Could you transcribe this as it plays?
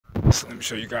So let me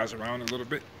show you guys around a little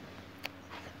bit.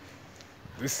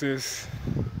 This is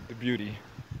the beauty.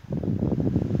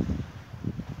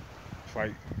 It's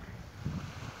like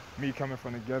me coming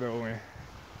from the ghetto and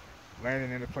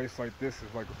landing in a place like this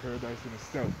is like a paradise in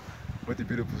itself, with the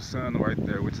beautiful sun right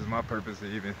there, which is my purpose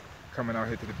of even coming out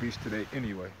here to the beach today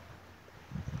anyway.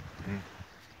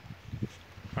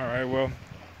 All right, well,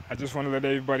 I just want to let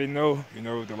everybody know,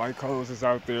 the light codes is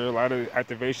out there. A lot of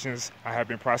activations I have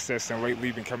been processing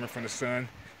lately, been coming from the sun.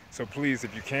 So please,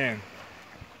 if you can,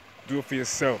 do it for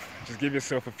yourself. Just give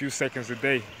yourself a few seconds a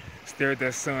day. Stare at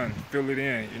that sun, feel it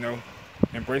in,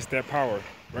 embrace that power,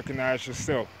 recognize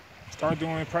yourself. Start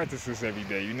doing practices every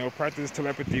day, practice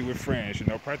telepathy with friends,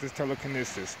 practice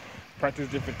telekinesis, practice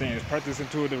different things, practice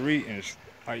intuitive readings.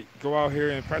 Like, go out here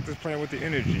and practice playing with the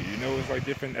energy, it's like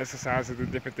different exercises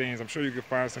and different things. I'm sure you can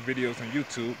find some videos on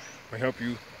YouTube will help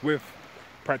you with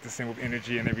practicing with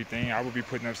energy and everything. I will be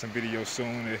putting up some videos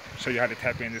soon to show you how to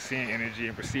tap into seeing energy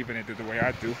and perceiving it the way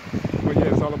I do. But yeah,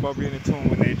 it's all about being in tune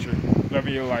with nature,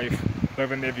 loving your life,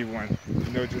 loving everyone.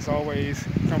 Just always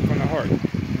come from the heart.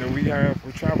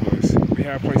 We're travelers. We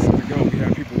have places to go. We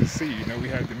have people to see. We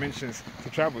have dimensions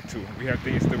to travel to. We have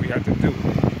things that we have to do.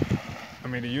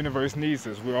 The universe needs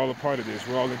us. We're all a part of this.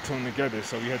 We're all in tune together.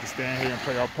 So we have to stand here and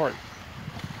play our part.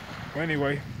 Well,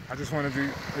 anyway, I just wanted to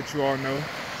let you all know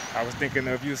I was thinking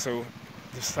of you, so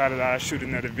decided I'd shoot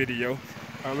another video.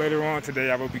 Later on today,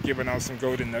 I will be giving out some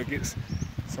golden nuggets.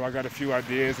 So I got a few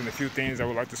ideas and a few things I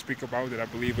would like to speak about that I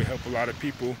believe will help a lot of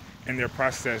people in their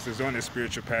processes on their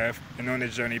spiritual path and on their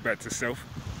journey back to self.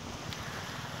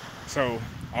 So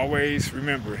always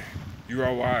remember, you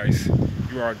are wise.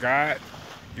 You are a god.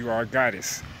 You are a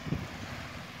goddess.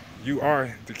 You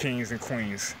are the kings and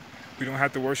queens. We don't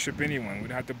have to worship anyone. We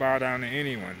don't have to bow down to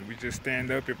anyone. We just stand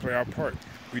up and play our part.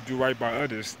 We do right by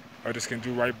others. Others can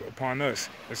do right upon us.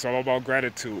 It's all about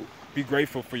gratitude. Be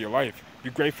grateful for your life. Be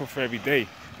grateful for every day.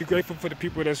 Be grateful for the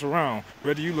people that's around.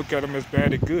 Whether you look at them as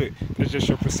bad or good, that's just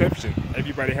your perception.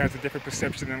 Everybody has a different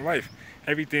perception in life.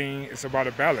 Everything is about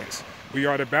a balance. We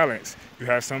are the balance. You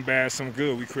have some bad, some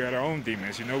good. We create our own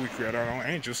demons. We create our own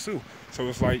angels too. So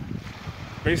it's like,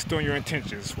 based on your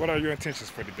intentions, what are your intentions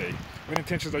for today? What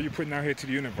intentions are you putting out here to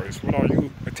the universe? What are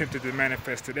you attempting to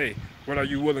manifest today? What are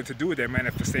you willing to do with that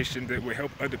manifestation that will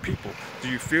help other people? Do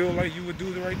you feel like you would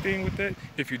do the right thing with that?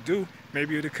 If you do,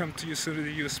 maybe it'll come to you sooner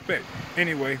than you expect.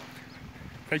 Anyway,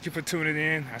 thank you for tuning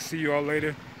in. I'll see you all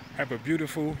later. Have a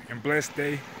beautiful and blessed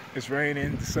day. It's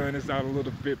raining, the sun is out a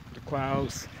little bit, the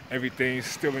clouds, everything's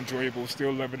still enjoyable,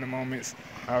 still loving the moments.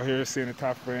 Out here seeing the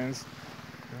top friends.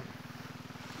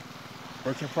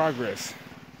 Work in progress.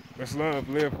 Let's love,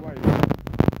 live life.